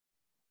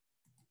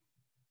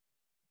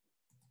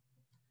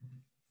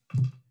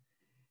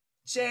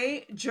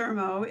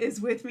Jermo is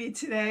with me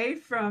today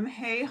from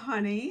Hey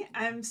Honey.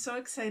 I'm so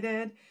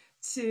excited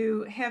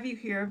to have you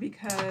here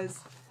because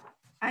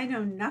I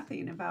know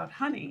nothing about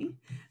honey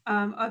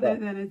other Yeah,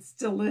 than it's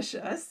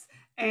delicious.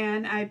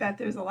 And I bet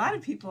there's a lot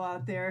of people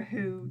out there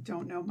who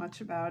don't know much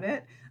about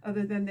it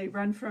other than they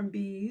run from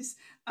bees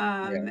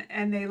yeah,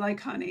 and they like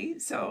honey.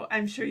 So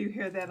I'm sure you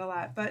hear that a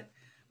lot. But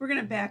we're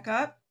going to back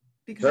up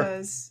sure.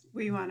 because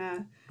we want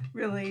to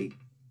really,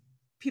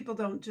 people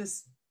don't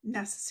just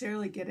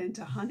necessarily get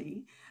into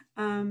honey.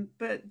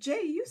 But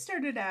Jay, you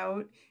started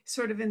out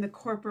sort of in the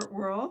corporate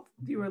world.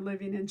 You were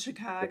living in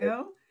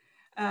Chicago.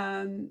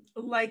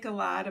 Like a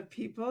lot of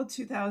people,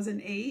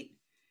 2008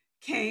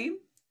 came,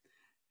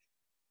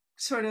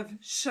 sort of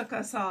shook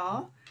us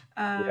all.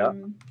 Yeah.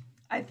 Um,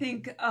 I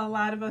think a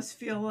lot of us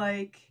feel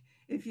like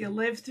if you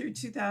lived through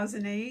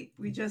 2008,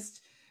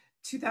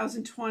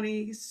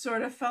 2020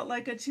 sort of felt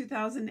like a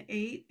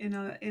 2008 in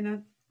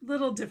a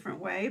little different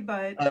way,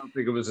 but I don't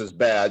think it was as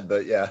bad,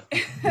 but yeah.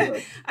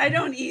 I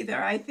don't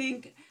either. I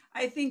think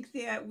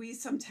that we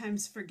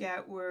sometimes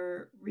forget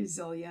we're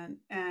resilient,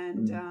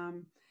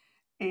 Mm.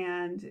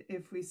 and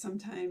if we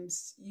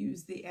sometimes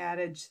use the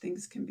adage,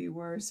 things can be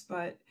worse.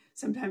 But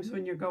sometimes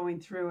when you're going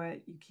through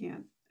it, you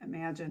can't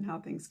imagine how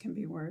things can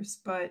be worse.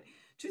 But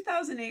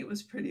 2008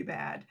 was pretty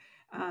bad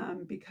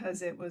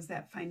because it was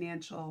that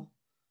financial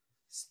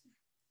s-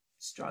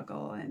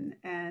 struggle, and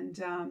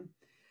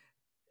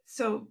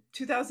so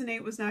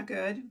 2008 was not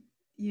good.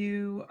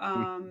 You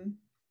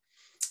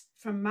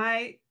from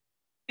my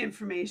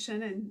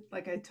information, and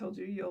like I told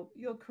you,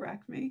 you'll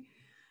correct me.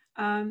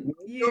 Still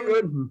You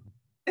good.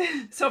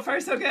 so far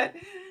so good.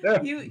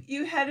 Yeah.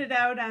 You headed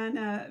out on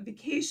a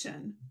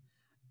vacation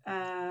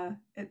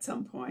at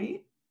some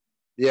point.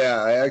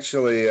 Yeah, I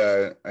actually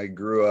I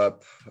grew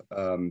up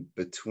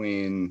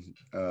between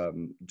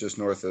just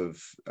north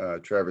of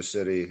Traverse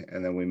City,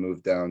 and then we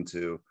moved down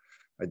to.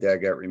 My dad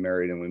got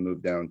remarried, and we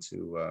moved down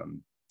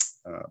to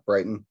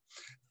Brighton.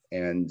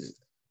 And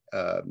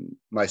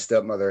my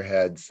stepmother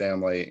had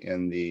family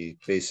in the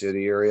Bay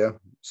City area,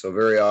 so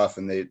very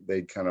often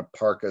they'd kind of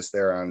park us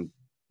there on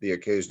the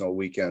occasional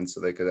weekend so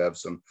they could have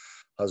some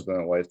husband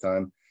and wife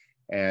time.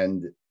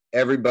 And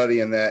everybody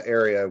in that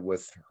area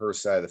with her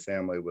side of the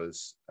family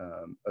was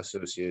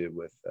associated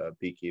with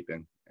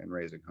beekeeping and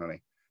raising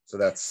honey. So So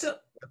that's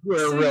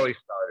where it so really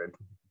started.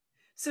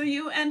 so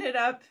you ended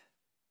up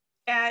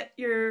at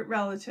your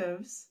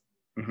relatives,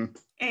 Mhm.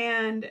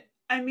 and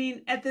I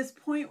mean, at this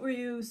point, were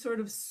you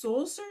sort of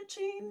soul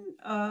searching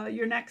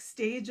your next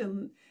stage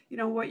and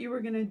what you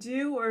were going to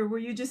do, or were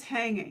you just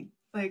hanging?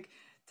 Like,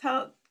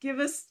 give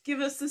us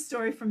the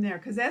story from there,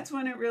 because that's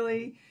when it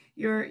really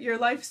your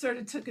life sort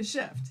of took a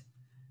shift.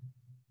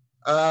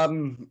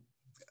 Um,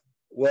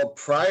 well,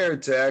 prior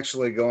to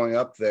actually going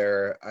up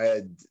there,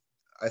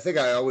 I think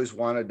I always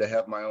wanted to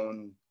have my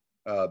own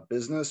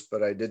business,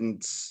 but I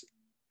didn't.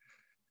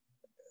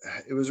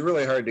 It was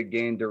really hard to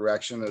gain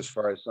direction as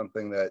far as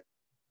something that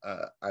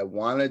I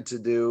wanted to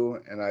do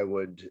and I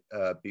would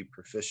be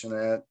proficient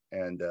at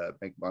and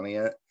make money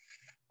at.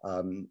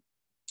 Um,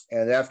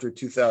 and after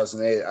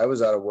 2008, I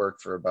was out of work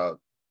for about,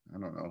 I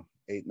don't know,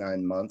 8,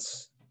 9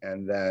 months.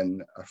 And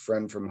then a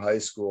friend from high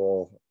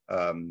school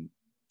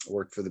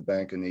worked for the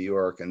bank in New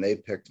York and they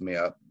picked me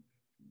up.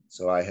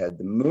 So I had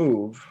to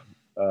move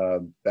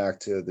back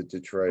to the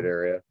Detroit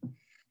area.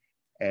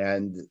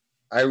 And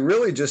I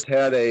really just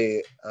had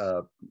I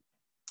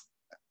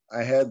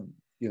had,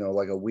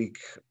 like a week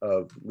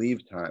of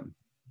leave time.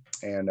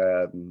 And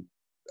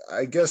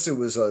I guess it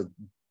was a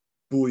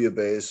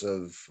bouillabaisse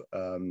of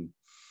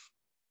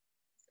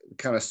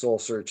kind of soul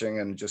searching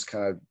and just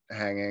kind of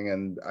hanging.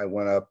 And I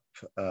went up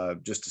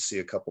just to see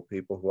a couple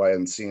people who I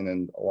hadn't seen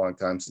in a long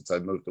time since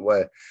I'd moved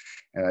away.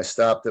 And I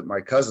stopped at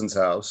my cousin's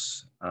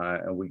house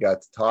and we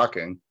got to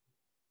talking.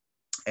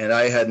 And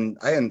I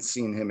hadn't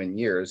seen him in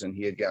years, and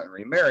he had gotten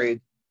remarried,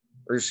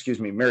 or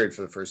excuse me, married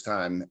for the first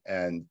time.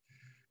 And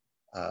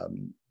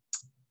um,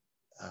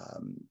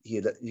 he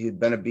had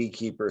been a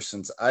beekeeper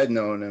since I'd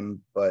known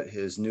him, but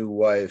his new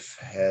wife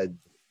had,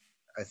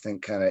 I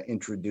think, kind of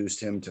introduced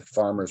him to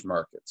farmers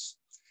markets,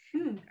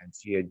 Hmm. and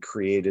she had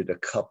created a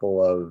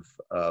couple of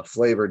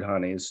flavored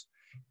honeys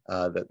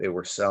that they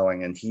were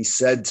selling. And he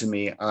said to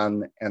me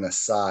on an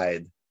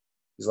aside,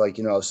 he's like,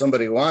 if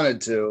somebody wanted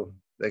to,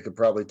 they could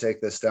probably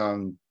take this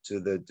down to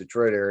the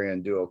Detroit area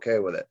and do okay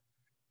with it.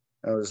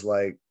 I was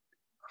like,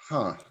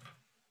 huh.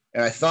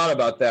 And I thought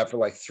about that for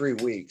like 3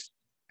 weeks.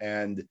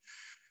 And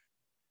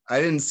I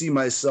didn't see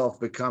myself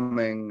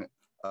becoming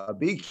a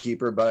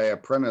beekeeper, but I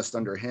apprenticed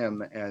under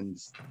him. And,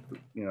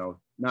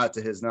 not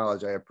to his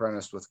knowledge, I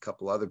apprenticed with a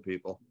couple other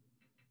people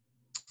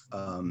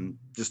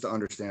just to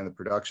understand the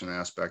production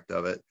aspect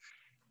of it.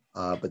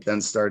 But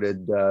then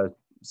started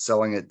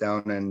selling it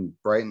down in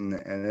Brighton,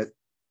 and it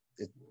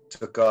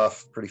took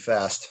off pretty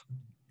fast.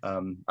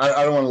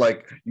 I don't want to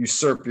like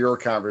usurp your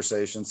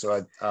conversation, so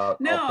No, I'll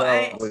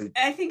probably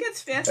I think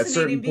it's at fascinating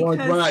certain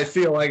points when because I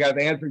feel like I've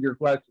answered your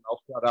question,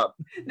 I'll shut up.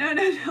 no,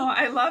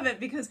 I love it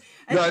because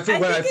No, I think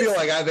I when I think feel it's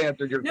like I've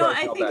answered your no, question,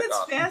 I I'll think back it's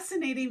off.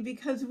 fascinating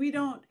because we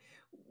don't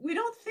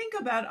think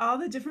about all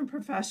the different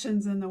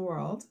professions in the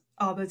world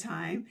all the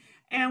time.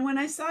 And when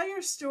I saw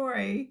your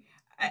story,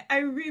 I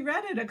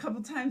reread it a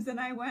couple times and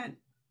I went,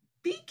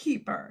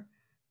 beekeeper,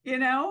 you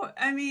know?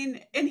 I mean,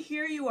 and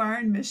here you are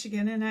in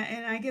Michigan and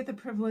I get the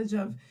privilege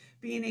of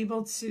being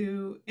able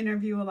to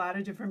interview a lot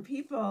of different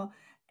people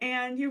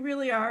and you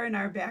really are in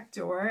our back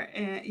door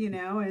and you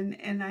know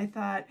and I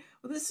thought,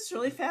 well, this is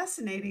really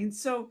fascinating.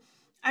 So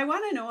I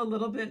want to know a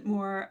little bit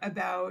more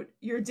about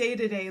your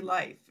day-to-day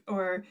life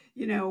or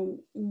you know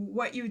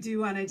what you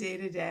do on a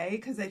day-to-day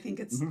because I think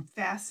it's Mhm.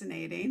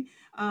 fascinating.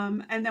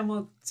 And then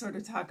we'll sort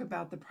of talk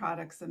about the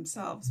products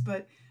themselves.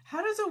 But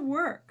how does it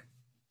work?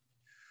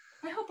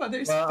 I hope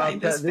others Well, find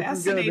this this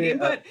is going to be. fascinating,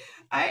 but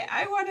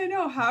I want to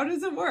know, how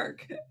does it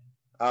work?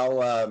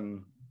 I'll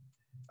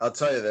I'll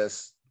tell you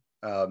this.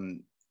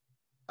 Um,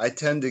 I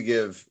tend to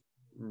give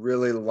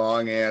really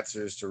long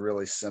answers to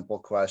really simple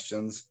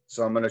questions,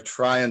 so I'm going to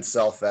try and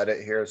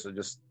self-edit here. So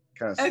just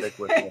kind of stick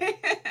with me. Okay.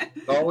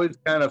 It's always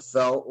kind of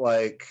felt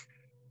like,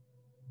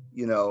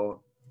 you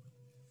know,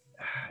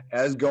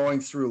 as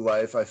going through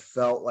life, I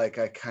felt like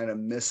I kind of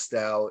missed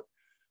out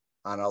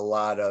on a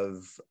lot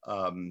of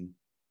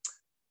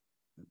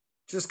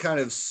just kind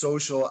of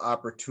social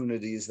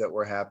opportunities that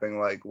were happening.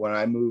 Like when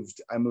I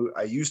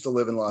used to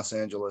live in Los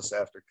Angeles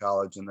after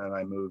college, and then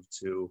I moved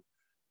to,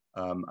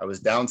 I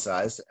was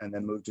downsized and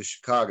then moved to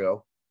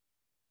Chicago.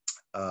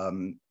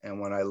 And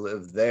when I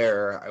lived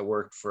there, I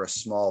worked for a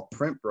small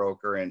print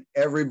broker, and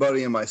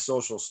everybody in my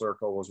social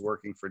circle was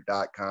working for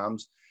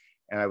 .coms.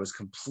 And I was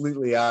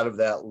completely out of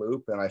that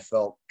loop. And I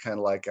felt kind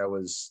of like I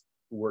was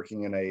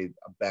working in a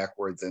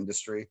backwards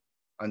industry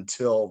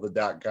until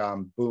the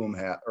 .com boom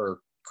or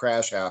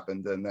crash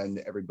happened. And then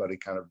everybody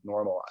kind of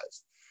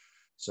normalized.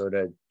 So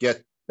to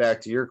get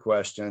back to your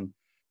question,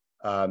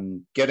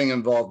 getting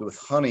involved with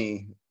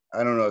honey,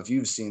 I don't know if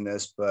you've seen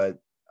this, but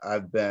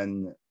I've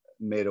been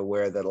made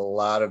aware that a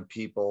lot of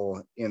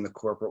people in the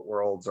corporate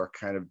worlds are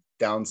kind of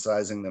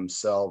downsizing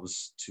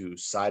themselves to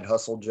side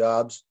hustle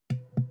jobs.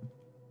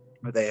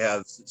 They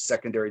have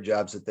secondary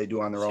jobs that they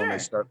do on their own. They Sure,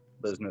 start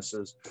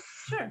businesses.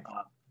 sure.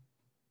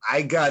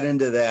 I got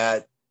into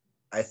that,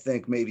 I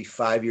think maybe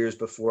 5 years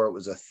before it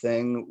was a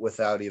thing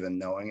without even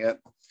knowing it.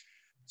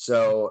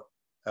 So,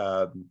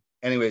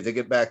 anyway, to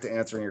get back to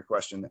answering your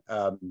question,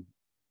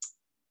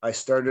 I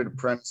started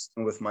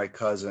apprenticing with my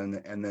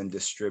cousin and then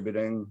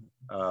distributing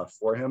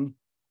for him,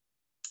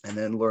 and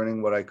then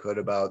learning what I could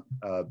about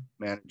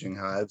managing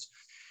hives.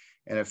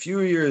 And a few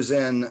years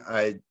in,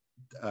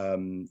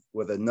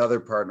 with another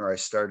partner, I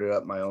started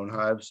up my own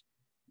hives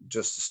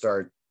just to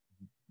start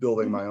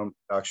building Mhm. my own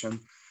production.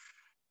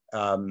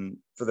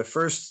 For the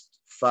first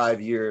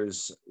 5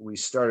 years, we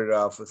started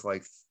off with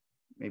like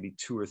maybe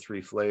 2 or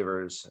 3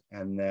 flavors.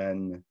 And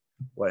then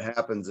what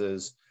happens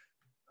is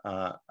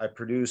I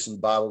produce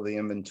and bottle the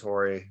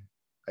inventory.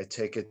 I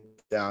take it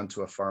down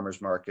to a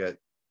farmer's market.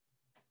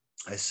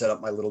 I set up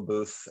my little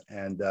booth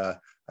and I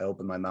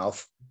open my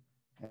mouth.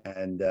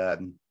 And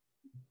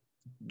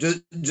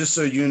just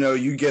so you know,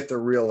 you get the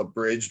real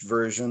abridged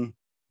version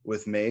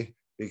with me,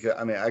 because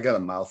I mean I got a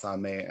mouth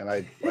on me, and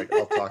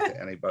I'll talk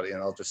to anybody,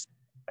 and I'll just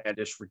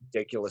brandish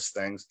ridiculous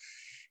things.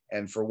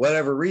 And for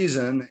whatever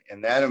reason,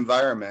 in that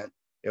environment,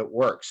 it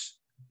works.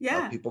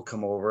 Yeah, People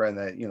come over, and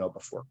then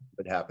before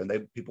it happened,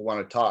 people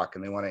want to talk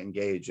and they want to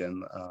engage.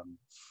 And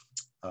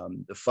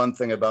the fun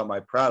thing about my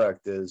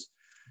product is,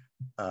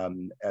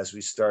 as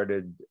we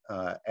started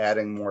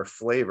adding more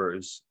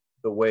flavors,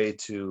 the way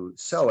to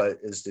sell it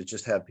is to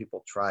just have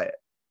people try it.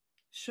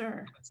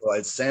 sure. So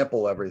I'd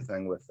sample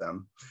everything with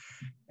them.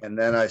 And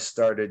then I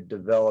started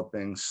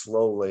developing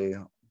slowly.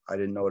 I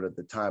didn't know it at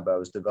the time, but I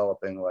was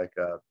developing like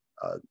a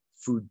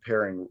food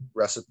pairing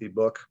recipe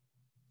book.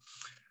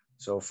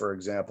 So for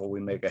example, we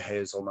make a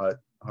hazelnut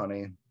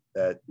honey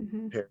that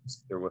Hmm.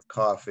 pairs either with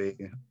coffee,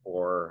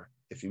 or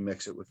if you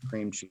mix it with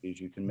cream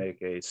cheese, you can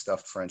make a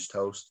stuffed French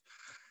toast.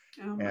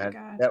 Oh my And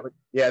God. that would,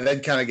 yeah,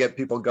 that'd kind of get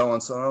people going.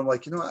 So I'm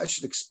like, I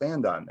should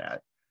expand on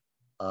that.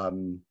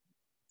 Um,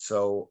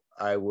 so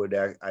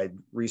I'd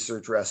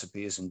research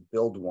recipes and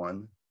build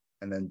one,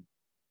 and then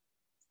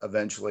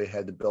eventually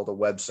had to build a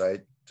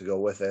website to go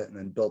with it, and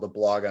then build a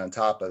blog on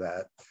top of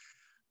that.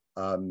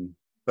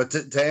 But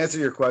to answer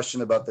your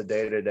question about the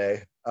day to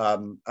day,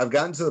 I've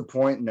gotten to the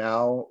point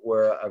now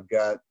where I've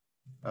got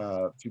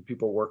a few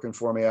people working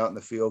for me out in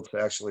the field to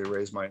actually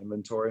raise my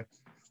inventory.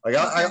 Like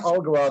Okay.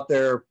 I'll go out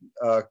there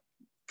a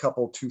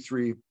couple, 2,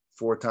 3,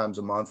 4 times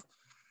a month,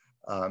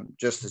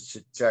 just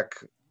to check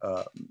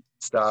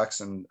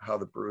stocks and how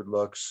the brood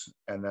looks.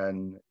 And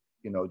then,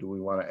 do we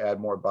want to add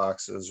more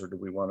boxes, or do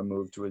we want to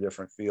move to a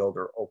different field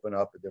or open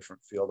up a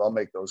different field? I'll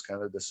make those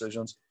kind of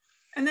decisions.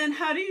 And then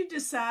how do you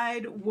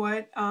decide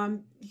what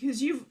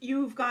because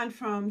you've gone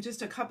from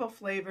just a couple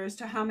flavors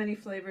to how many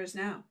flavors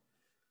now?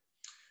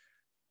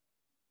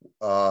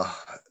 Uh,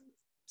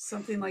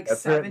 Something like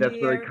that's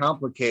 70 very or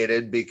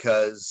complicated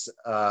because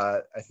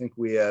I think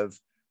we have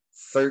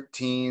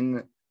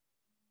 13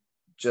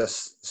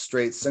 just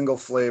straight single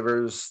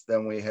flavors.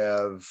 Then we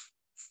have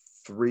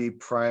 3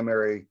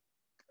 primary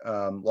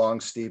long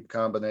steep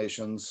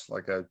combinations,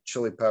 like a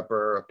chili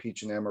pepper, a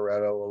peach and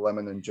amaretto, a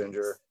lemon and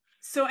ginger.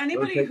 so Those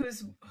anybody take,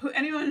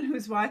 anyone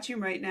who's watching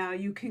right now,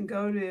 you can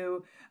go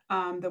to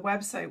the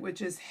website,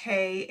 which is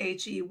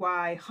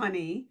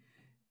honey.biz.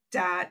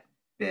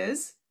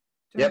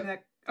 Do I have yep.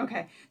 that?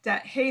 Okay.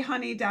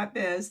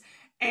 Heyhoney.biz,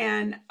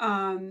 and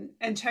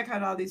check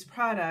out all these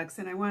products.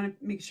 And I want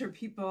to make sure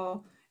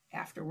people,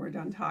 after we're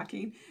done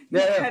talking,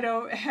 Yeah,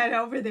 yeah. head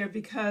over there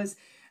because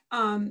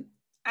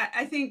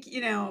I think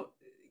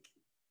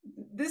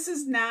this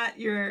is not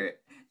your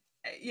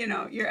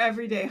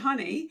everyday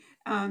honey.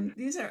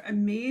 These are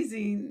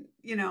amazing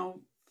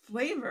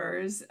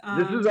flavors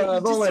This is that you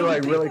I've just only don't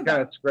like think really kind of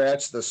about.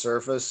 scratched the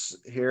surface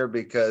here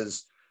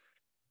because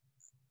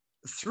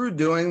through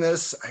doing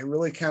this, I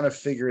really kind of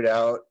figured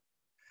out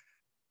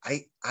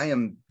I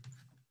am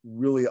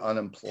really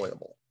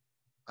unemployable.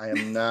 I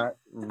am not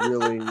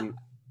really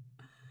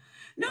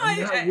No,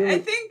 I'm not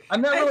really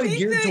I'm not I really think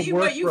geared to that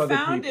work what you for other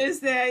found people. is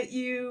that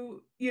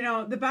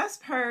the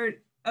best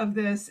part of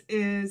this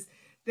is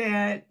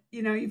that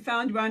you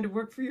found you wanted to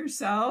work for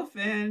yourself,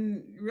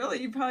 and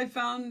really you probably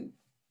found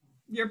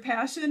your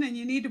passion, and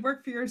you need to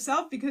work for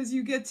yourself because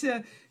you get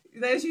to,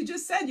 as you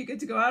just said, you get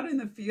to go out in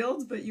the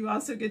fields, but you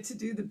also get to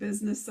do the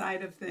business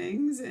side of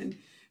things and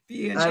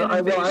be an Well, I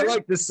innovator.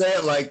 like to say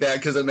it like that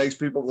because it makes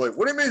people like,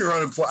 "What do you mean you're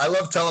unemployed?" I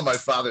love telling my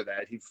father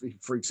that. He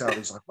freaks out.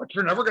 He's like, "What?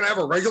 You're never going to have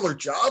a regular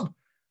job?"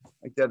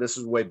 Like that. This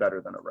is way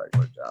better than a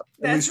regular job, at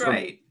That's least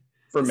right.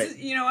 for This me. is,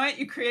 you know what,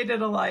 you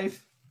created a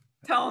life.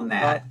 Tell them Uh,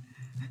 that.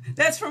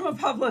 That's from a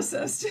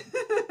publicist.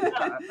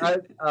 yeah,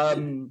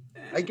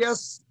 I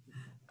guess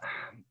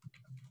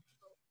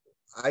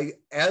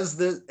as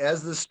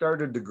this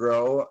started to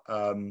grow,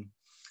 I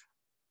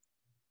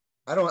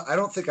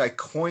don't think I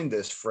coined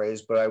this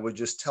phrase, but I would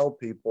just tell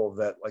people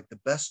that like the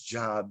best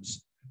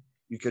jobs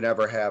you could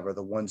ever have are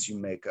the ones you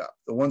make up,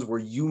 the ones where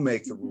you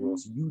make the Mhm.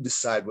 rules, you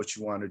decide what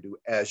you want to do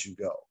as you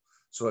go.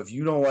 So if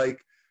you don't like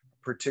a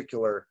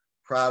particular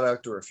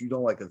product, or if you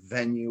don't like a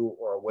venue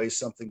or a way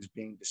something's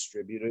being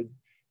distributed,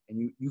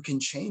 and you can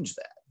change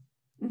that.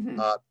 Mhm.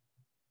 Uh,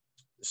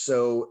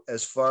 so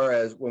as far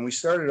as when we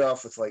started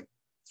off with like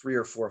 3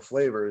 or 4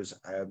 flavors,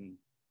 I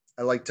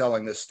like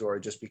telling this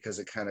story just because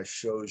it kind of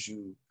shows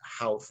you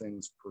how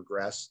things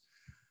progress.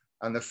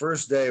 On the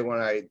first day when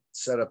I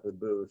set up the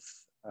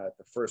booth at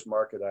the first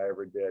market I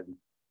ever did,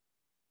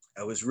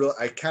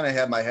 I kind of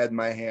had my head in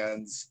my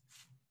hands,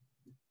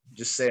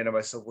 just saying to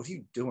myself, "What are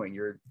you doing?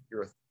 You're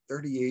a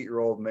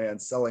 38-year-old man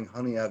selling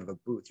honey out of a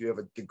booth. You have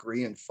a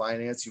degree in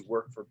finance. You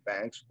work for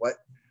banks. What?"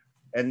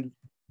 And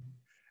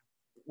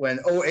when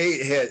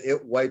 '08 hit,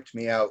 it wiped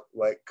me out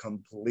like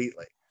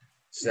completely. Yeah.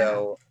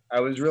 So I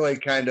was really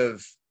kind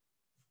of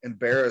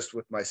embarrassed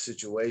with my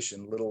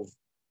situation. Little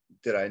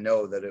did I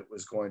know that it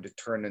was going to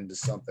turn into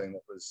something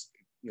that was,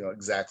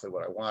 exactly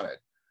what I wanted.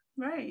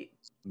 Right.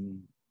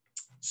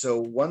 So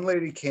one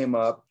lady came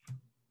up,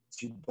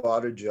 she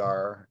bought a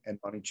jar, and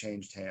money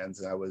changed hands,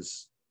 and I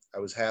was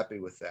happy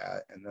with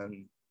that. And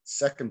then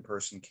second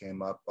person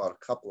came up, bought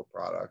a couple of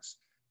products,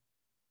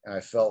 and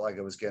I felt like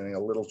I was getting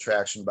a little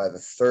traction. By the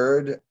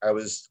third, I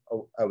was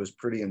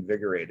pretty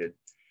invigorated.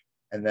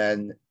 And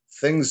then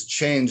things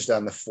changed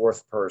on the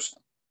fourth person.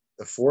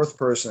 The fourth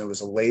person, it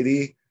was a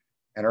lady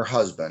and her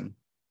husband.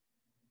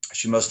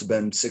 She must have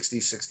been 60,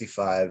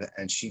 65,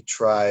 and she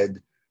tried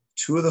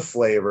 2 of the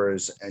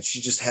flavors, and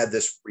she just had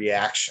this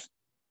reaction.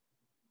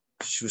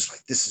 She was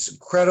like, "This is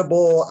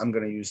incredible. I'm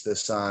going to use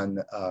this on,"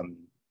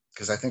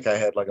 because I think I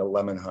had like a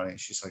lemon honey.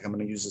 She's like, "I'm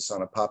going to use this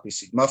on a poppy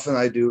seed muffin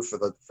I do for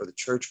the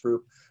church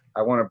group.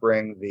 I want to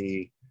bring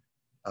the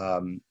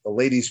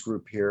ladies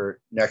group here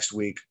next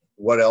week.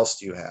 What else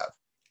do you have?"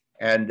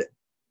 And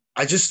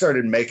I just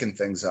started making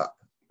things up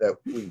that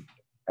we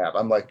have.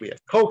 I'm like, "We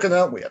have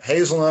coconut, we have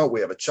hazelnut,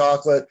 we have a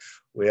chocolate,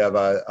 we have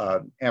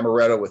a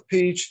amaretto with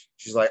peach."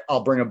 She's like,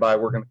 "I'll bring them by.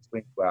 We're going to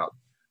clean you out."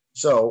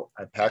 So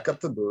I pack up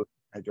the booth.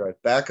 I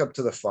drive back up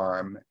to the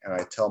farm, and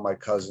I tell my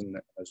cousin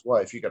and his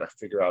wife, "You got to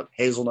figure out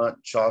hazelnut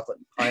and chocolate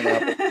and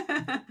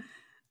pineapple."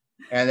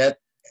 And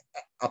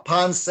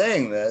upon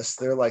saying this,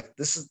 they're like,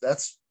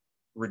 that's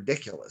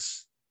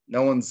ridiculous.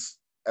 No one's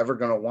ever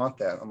going to want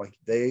that. I'm like,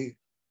 they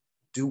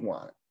do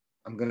want it.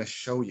 I'm going to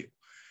show you.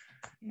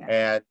 Yeah.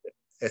 And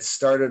it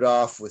started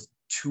off with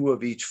 2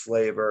 of each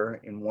flavor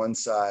in one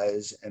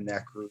size, and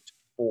that grew to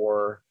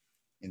 4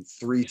 in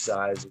 3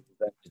 sizes,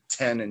 then to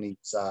 10 in each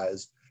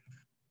size.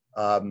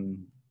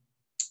 And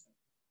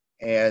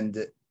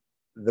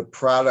the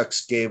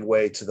products gave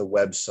way to the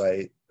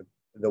website.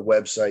 The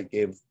website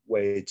gave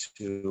way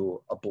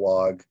to a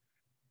blog.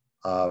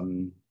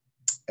 And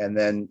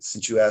then,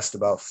 since you asked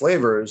about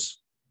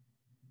flavors,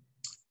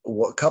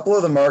 a couple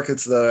of the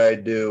markets that I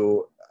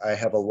do, I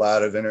have a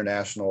lot of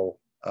international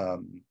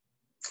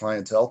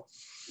clientele.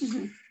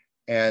 Mm-hmm.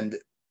 And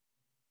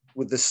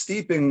with the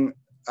steeping,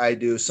 I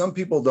do. Some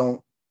people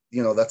don't,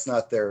 that's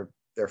not their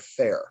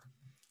fare.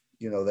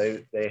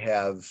 They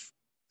have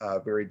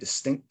very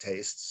distinct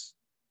tastes,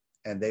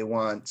 and they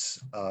want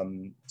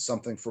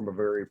something from a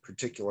very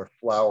particular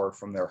flower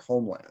from their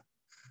homeland.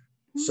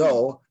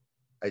 So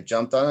I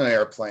jumped on an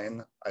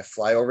airplane, I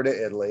fly over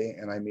to Italy,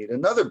 and I meet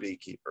another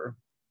beekeeper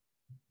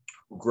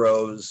who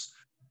grows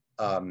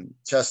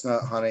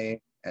chestnut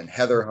honey and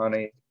heather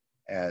honey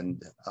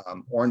and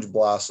orange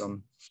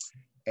blossom.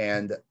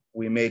 And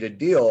we made a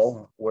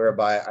deal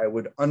whereby I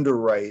would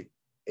underwrite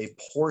a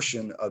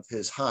portion of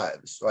his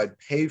hives. So I'd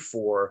pay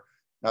for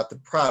not the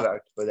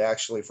product, but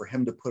actually for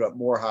him to put up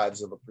more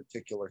hives of a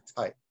particular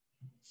type.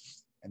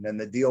 And then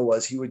the deal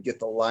was he would get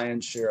the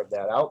lion's share of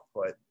that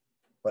output,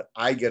 but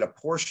I get a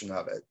portion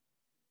of it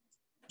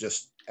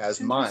just as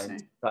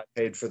mine. I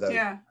paid for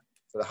the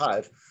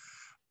hive.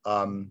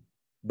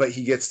 But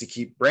he gets to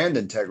keep brand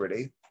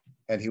integrity,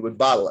 and he would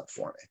bottle it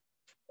for me.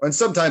 And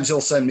sometimes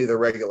he'll send me the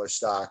regular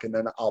stock, and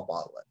then I'll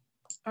bottle it.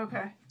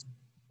 Okay.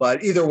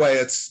 But either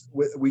way,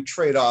 we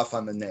trade off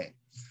on the name.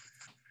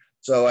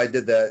 So I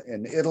did that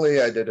in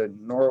Italy, I did it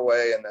in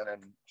Norway, and then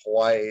in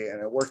Hawaii,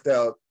 and it worked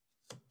out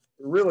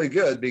really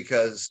good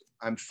because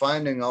I'm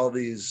finding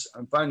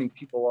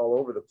people all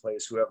over the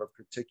place who have a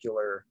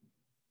particular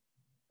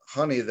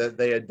honey that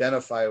they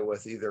identify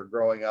with either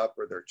growing up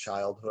or their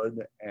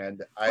childhood,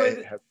 and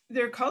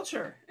their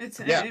culture. It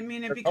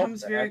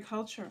becomes very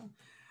cultural.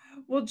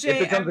 Well, Jay,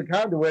 it becomes a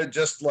conduit,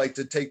 just like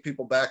to take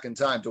people back in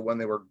time to when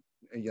they were,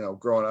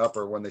 growing up,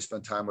 or when they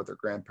spent time with their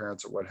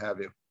grandparents or what have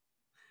you.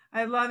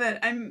 I love it.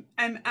 I'm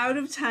out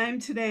of time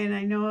today, and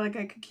I know I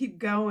could keep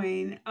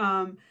going,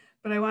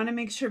 but I want to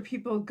make sure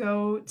people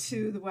go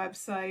to the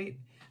website,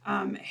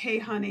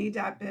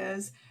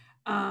 heyhoney.biz.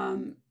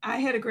 I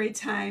had a great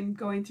time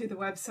going through the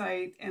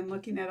website and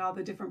looking at all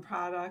the different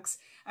products.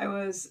 I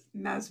was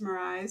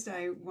mesmerized.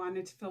 I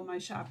wanted to fill my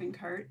shopping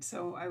cart,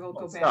 so I will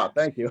go back.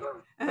 Thank you.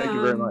 Thank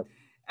you very much.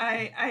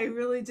 I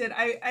really did.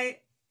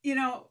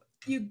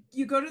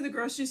 You go to the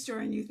grocery store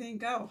and you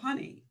think, oh,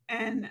 honey.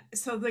 And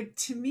so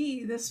to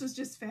me, this was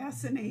just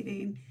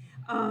fascinating.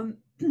 And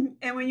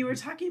when you were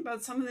talking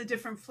about some of the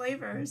different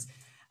flavors,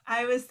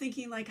 I was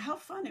thinking how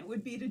fun it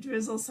would be to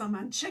drizzle some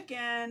on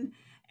chicken.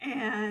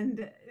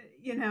 And,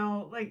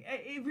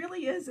 it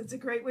really is. It's a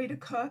great way to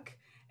cook.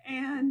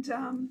 And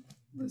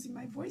losing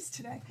my voice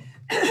today.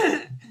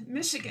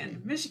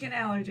 Michigan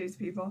allergies,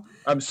 people.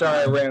 I'm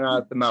sorry I ran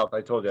out the mouth.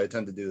 I told you I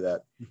tend to do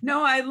that.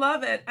 No, I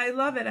love it.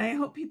 I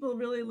hope people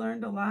really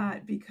learned a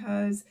lot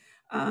because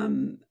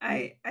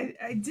I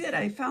did.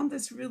 I found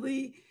this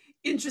really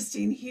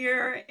interesting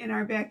here in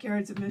our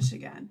backyards of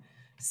Michigan.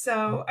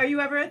 So are you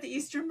ever at the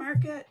Eastern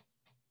Market?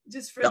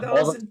 Just for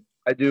those?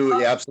 I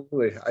do,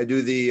 absolutely. I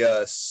do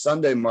the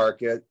Sunday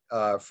market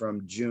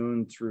from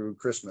June through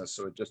Christmas.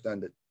 So it just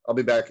ended. I'll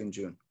be back in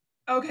June.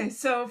 Okay,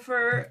 so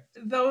for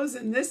those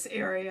in this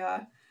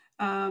area,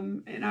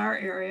 in our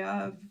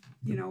area,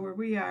 where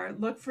we are,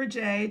 look for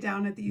Jay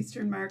down at the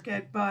Eastern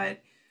Market.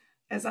 But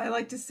as I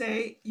like to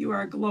say, you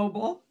are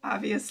global,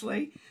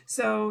 obviously.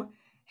 So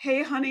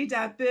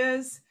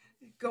heyhoney.biz,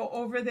 go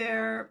over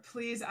there,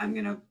 please. I'm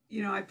going to,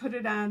 I put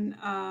it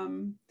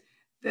on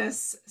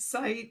this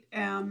site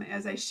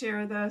as I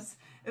share this.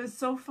 It was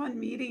so fun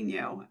meeting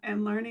you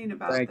and learning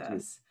about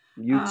this.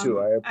 You too.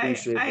 I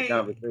appreciate the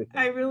conversation.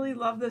 I really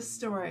love this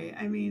story.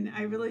 I mean,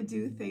 I really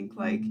do think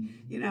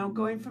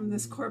going from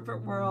this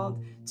corporate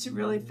world to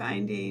really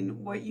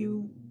finding what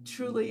you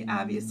truly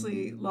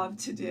obviously love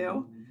to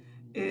do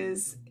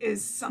is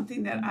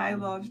something that I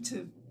love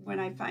to when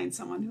I find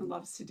someone who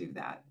loves to do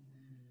that.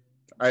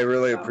 I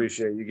really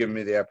appreciate you giving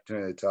me the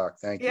opportunity to talk.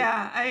 Thank you.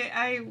 Yeah,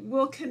 I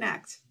will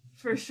connect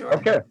for sure.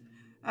 Okay.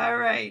 All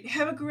right.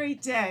 Have a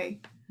great day.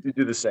 You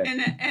do the same.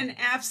 And an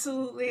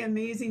absolutely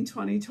amazing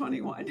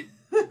 2021.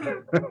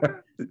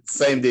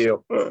 Same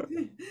deal.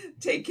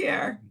 Take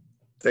care.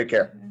 Take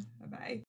care.